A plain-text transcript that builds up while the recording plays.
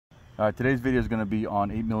Today's video is going to be on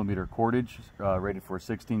 8mm cordage, rated for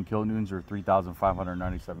 16 kilonewtons or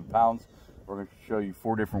 3,597 pounds. We're going to show you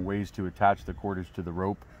 4 different ways to attach the cordage to the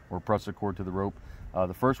rope, or Prusik cord to the rope.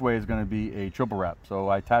 The first way is going to be a triple wrap. So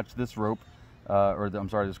I attach this rope,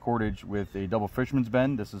 this cordage with a double fisherman's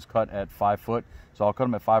bend. This is cut at 5 foot, so I'll cut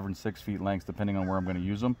them at 5 and 6 feet lengths depending on where I'm going to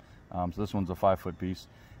use them. So this one's a 5-foot piece,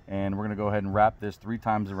 and we're going to go ahead and wrap this 3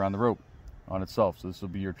 times around the rope on itself. So this will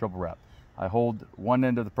be your triple wrap. I hold one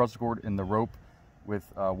end of the Prusik cord in the rope with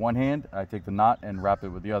one hand. I take the knot and wrap it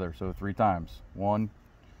with the other. So 3 times. 1,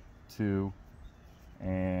 2,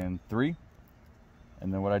 and 3.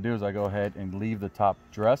 And then what I do is I go ahead and leave the top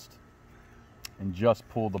dressed and just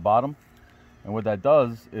pull the bottom. And what that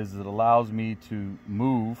does is it allows me to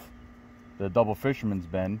move the double fisherman's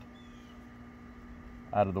bend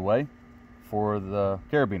out of the way for the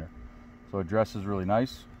carabiner. So it dresses really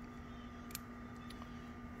nice.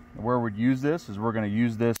 Where we'd use this is we're going to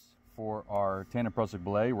use this for our tandem Prusik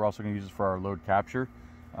belay. We're also going to use this for our load capture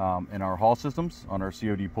in our haul systems on our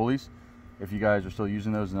COD pulleys. If you guys are still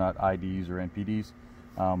using those, not IDs or NPDs.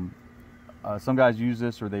 Some guys use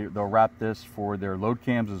this, or they'll wrap this for their load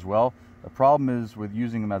cams as well. The problem is with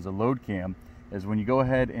using them as a load cam is when you go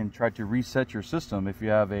ahead and try to reset your system, if you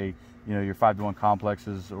have your 5-to-1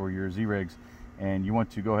 complexes or your Z-rigs, and you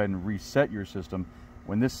want to go ahead and reset your system,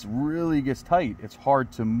 when this really gets tight, it's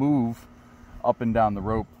hard to move up and down the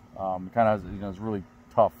rope. It's really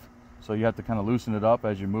tough. So you have to kind of loosen it up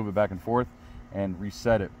as you move it back and forth and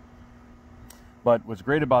reset it. But what's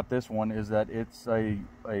great about this one is that it's a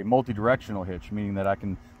multi-directional hitch, meaning that I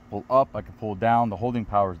can pull up, I can pull down. The holding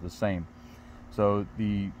power is the same. So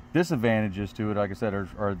the disadvantages to it, like I said,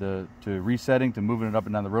 are to resetting, to moving it up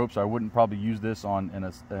and down the rope. So I wouldn't probably use this on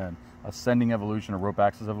an ascending evolution or rope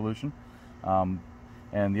axis evolution.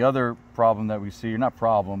 And the other problem that we see, or not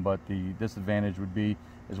problem, but the disadvantage would be,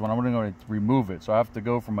 is when I'm going to remove it. So I have to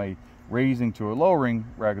go from a raising to a lowering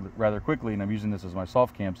rather quickly, and I'm using this as my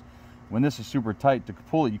soft cams. When this is super tight, to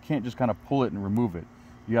pull it, you can't just kind of pull it and remove it.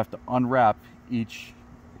 You have to unwrap each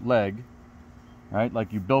leg, right,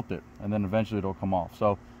 like you built it, and then eventually it'll come off.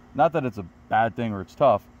 So not that it's a bad thing or it's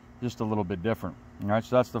tough, just a little bit different. All right,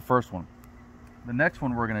 so that's the first one. The next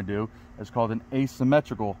one we're going to do is called an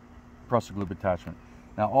asymmetrical Prusik loop attachment.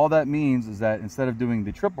 Now all that means is that instead of doing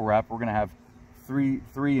the triple wrap, we're going to have 3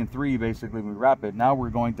 and 3 basically when we wrap it. Now we're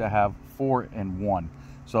going to have 4 and 1.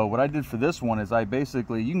 So what I did for this one is you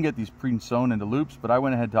can get these pre-sewn into loops, but I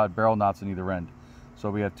went ahead and tied barrel knots in either end.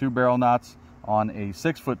 So we have 2 barrel knots on a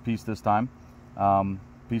 6-foot piece this time,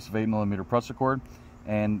 piece of 8mm Prusik cord.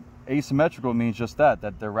 And asymmetrical means just that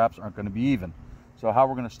their wraps aren't going to be even. So how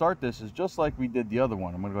we're going to start this is just like we did the other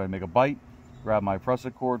one. I'm going to go ahead and make a bite, grab my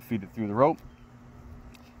Prusik cord, feed it through the rope.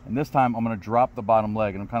 And this time I'm going to drop the bottom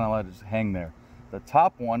leg, and I'm kind of let it just hang there. The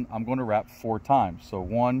top one I'm going to wrap 4 times. So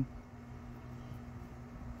 1,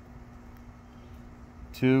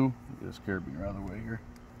 2, get this carabiner out of the way here,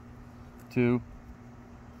 2,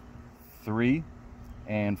 3,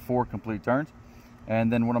 and 4 complete turns.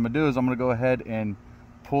 And then what I'm going to do is I'm going to go ahead and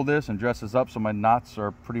pull this and dress this up so my knots are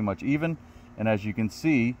pretty much even. And as you can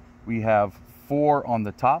see, we have 4 on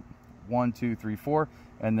the top, 1, 2, 3, 4.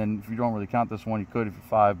 And then if you don't really count this one, you could if you're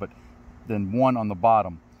 5, but then 1 on the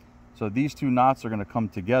bottom. So these 2 knots are going to come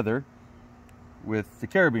together with the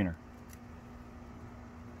carabiner.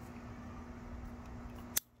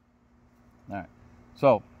 All right.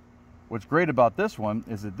 So what's great about this one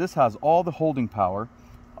is that this has all the holding power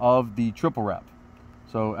of the triple wrap.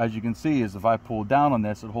 So as you can see, is if I pull down on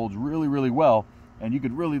this, it holds really, really well, and you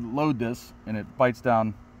could really load this and it bites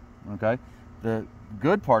down. Okay. The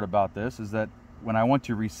good part about this is that when I want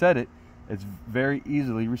to reset it, it's very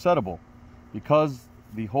easily resettable, because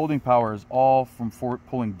the holding power is all from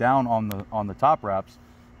pulling down on the top wraps,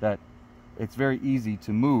 that it's very easy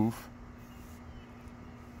to move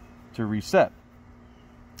to reset.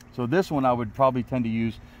 So this one I would probably tend to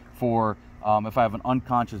use for if I have an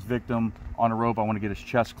unconscious victim on a rope, I want to get his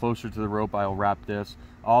chest closer to the rope, I'll wrap this.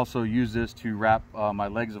 I also use this to wrap my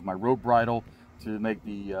legs of my rope bridle to make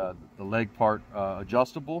the leg part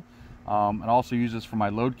adjustable. And also use this for my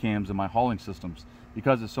load cams and my hauling systems,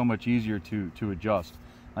 because it's so much easier to adjust.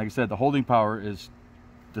 Like I said, the holding power is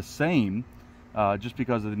the same just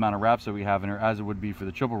because of the amount of wraps that we have in here, as it would be for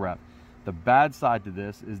the triple wrap. The bad side to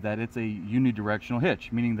this is that it's a unidirectional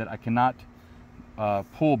hitch, meaning that I cannot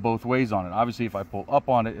pull both ways on it. Obviously, if I pull up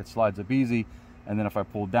on it, it slides up easy, and then if I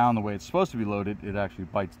pull down the way it's supposed to be loaded, it actually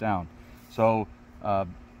bites down. So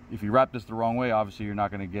if you wrap this the wrong way, obviously you're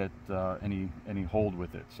not going to get any hold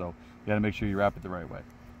with it. So you got to make sure you wrap it the right way.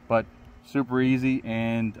 But super easy,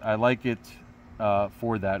 and I like it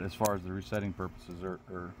for that, as far as the resetting purposes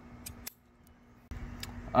are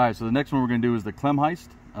All right, so the next one we're going to do is the Clem Heist.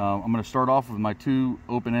 I'm going to start off with my 2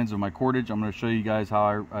 open ends of my cordage. I'm going to show you guys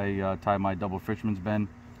how I tie my double fisherman's bend.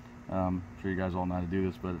 I'm sure you guys all know how to do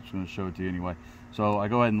this, but I'm just going to show it to you anyway. So I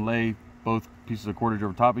go ahead and lay both pieces of cordage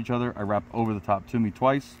over top of each other. I wrap over the top to me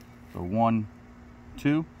twice. So 1,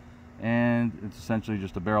 2, and it's essentially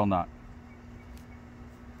just a barrel knot.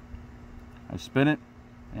 I spin it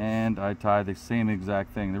and I tie the same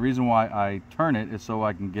exact thing. The reason why I turn it is so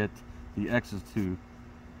I can get the X's to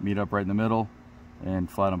meet up right in the middle and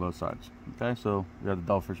flat on both sides. Okay, so we have the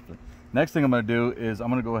double fisherman. Next thing I'm going to do is I'm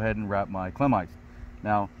going to go ahead and wrap my Clem Heist.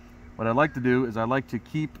 Now, what I like to do is I like to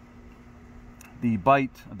keep the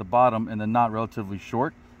bite at the bottom and the knot relatively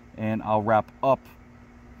short, and I'll wrap up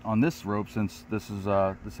on this rope. Since this is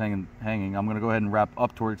hanging, I'm going to go ahead and wrap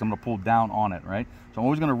up towards it. I'm going to pull down on it, right? So I'm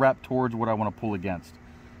always going to wrap towards what I want to pull against.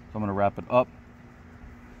 So I'm going to wrap it up.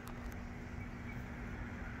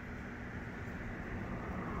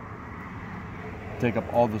 Take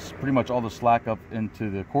up all this, pretty much all the slack up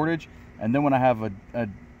into the cordage, and then when I have a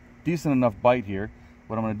decent enough bite here,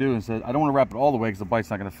 what I'm going to do is I don't want to wrap it all the way because the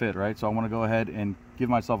bite's not going to fit, right? So I want to go ahead and give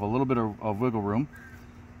myself a little bit of wiggle room,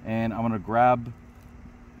 and I'm going to grab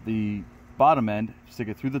the bottom end, stick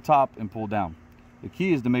it through the top, and pull down. The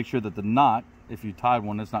key is to make sure that the knot, if you tied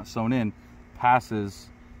one that's not sewn in, passes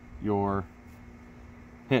your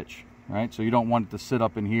hitch, right? So you don't want it to sit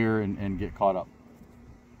up in here and get caught up.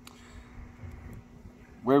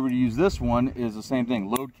 Where we use this one is the same thing,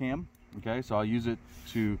 load cam. Okay, so I'll use it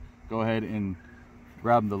to go ahead and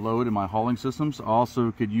grab the load in my hauling systems. I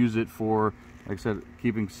also could use it for, like I said,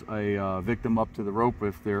 keeping a victim up to the rope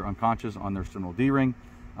if they're unconscious on their sternal D-ring.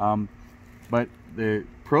 But the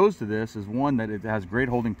pros to this is, one, that it has great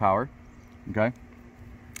holding power, okay,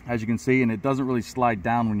 as you can see, and it doesn't really slide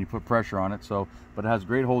down when you put pressure on it. So, but it has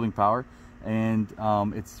great holding power, and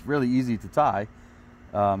it's really easy to tie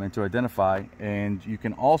and to identify, and you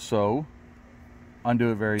can also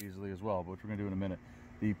undo it very easily as well, which we're going to do in a minute.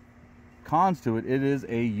 The cons to it, it is a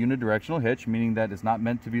unidirectional hitch, meaning that it's not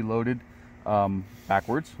meant to be loaded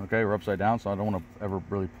backwards, okay, or upside down, so I don't want to ever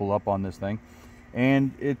really pull up on this thing.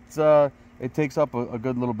 And it takes up a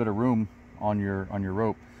good little bit of room on your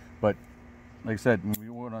rope. But like I said, when we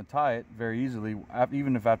want to tie it very easily,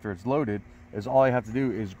 even if after it's loaded, is all I have to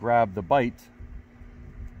do is grab the bite,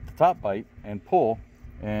 the top bite, and pull,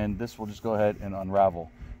 and this will just go ahead and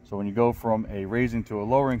unravel. So when you go from a raising to a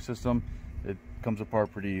lowering system, it comes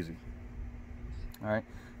apart pretty easy. All right,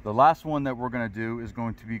 the last one that we're going to do is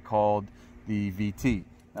going to be called the VT.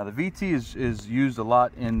 Now the VT is used a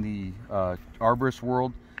lot in the arborist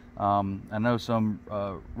world. I know some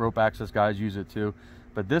rope access guys use it too,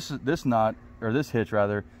 but this knot, or this hitch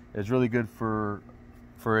rather, is really good for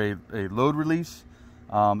a load release.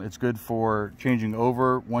 It's good for changing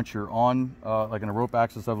over once you're on, like in a rope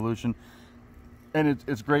access evolution. And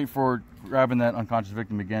it's great for grabbing that unconscious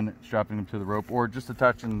victim again, strapping them to the rope, or just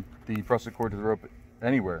attaching the Prusik cord to the rope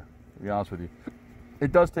anywhere, to be honest with you.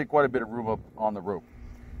 It does take quite a bit of room up on the rope.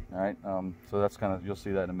 All right, so that's kind of, you'll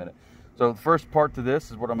see that in a minute. So the first part to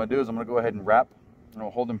this is what I'm going to do is I'm going to go ahead and wrap,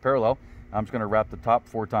 hold them parallel. I'm just going to wrap the top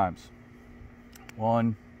 4 times.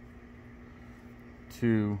 1,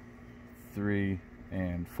 2, 3,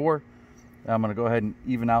 and 4. Now I'm going to go ahead and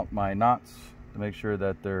even out my knots to make sure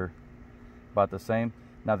that they're about the same.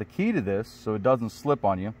 Now the key to this, so it doesn't slip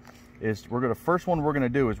on you, is first one we're going to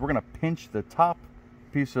do is we're going to pinch the top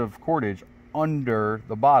piece of cordage under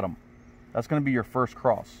the bottom. That's going to be your first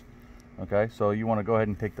cross. Okay, so you want to go ahead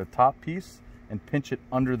and take the top piece and pinch it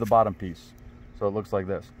under the bottom piece, so it looks like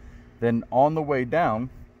this. Then on the way down,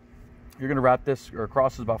 you're going to wrap this or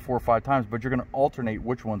crosses about 4 or 5 times, but you're going to alternate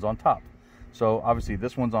which one's on top. So obviously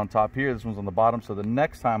this one's on top here, this one's on the bottom. So the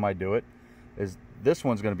next time I do it, is this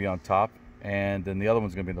one's going to be on top, and then the other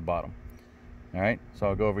one's going to be in the bottom. All right, so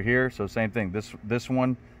I'll go over here. So same thing. This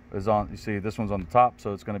one is on. You see, this one's on the top,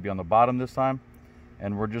 so it's going to be on the bottom this time,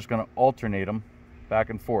 and we're just going to alternate them back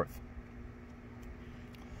and forth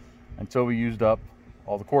until we used up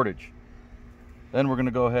all the cordage. Then we're going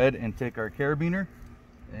to go ahead and take our carabiner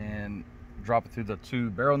and drop it through the 2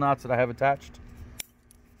 barrel knots that I have attached.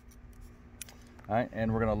 All right,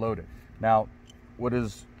 and we're going to load it. Now, what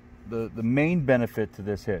is the main benefit to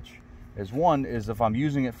this hitch is, one, is if I'm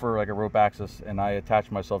using it for like a rope access and I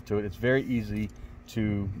attach myself to it, it's very easy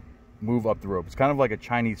to move up the rope. It's kind of like a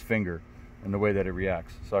Chinese finger in the way that it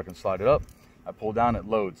reacts. So I can slide it up, I pull down, it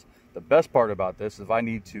loads. The best part about this is if I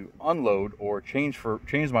need to unload or change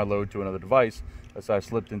my load to another device, let's say I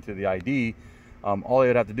slipped into the ID, all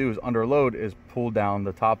I'd have to do is under load is pull down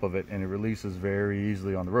the top of it, and it releases very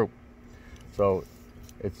easily on the rope. So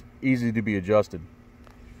it's easy to be adjusted.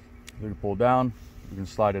 You can pull down, You can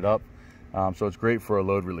slide it up, so it's great for a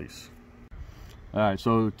load release. All right,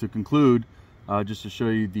 so to conclude, just to show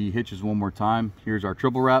you the hitches one more time, here's our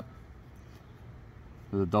triple wrap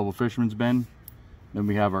with a double fisherman's bend. Then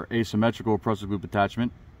we have our asymmetrical Prusik loop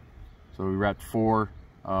attachment. So we wrapped 4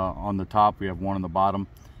 on the top, we have 1 on the bottom.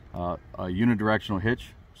 A unidirectional hitch,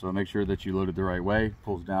 so make sure that you load it the right way.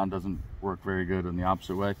 Pulls down, doesn't work very good in the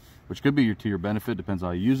opposite way, which could be to your benefit, depends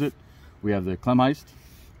how you use it. We have the Clem Heist,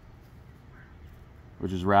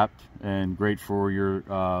 which is wrapped and great for your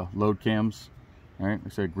load cams. All right, like I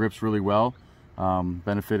said, grips really well.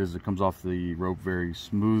 Benefit is it comes off the rope very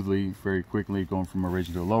smoothly, very quickly, going from a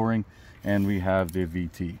raising to a lowering. And we have the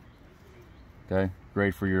VT. Okay,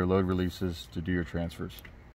 great for your load releases to do your transfers.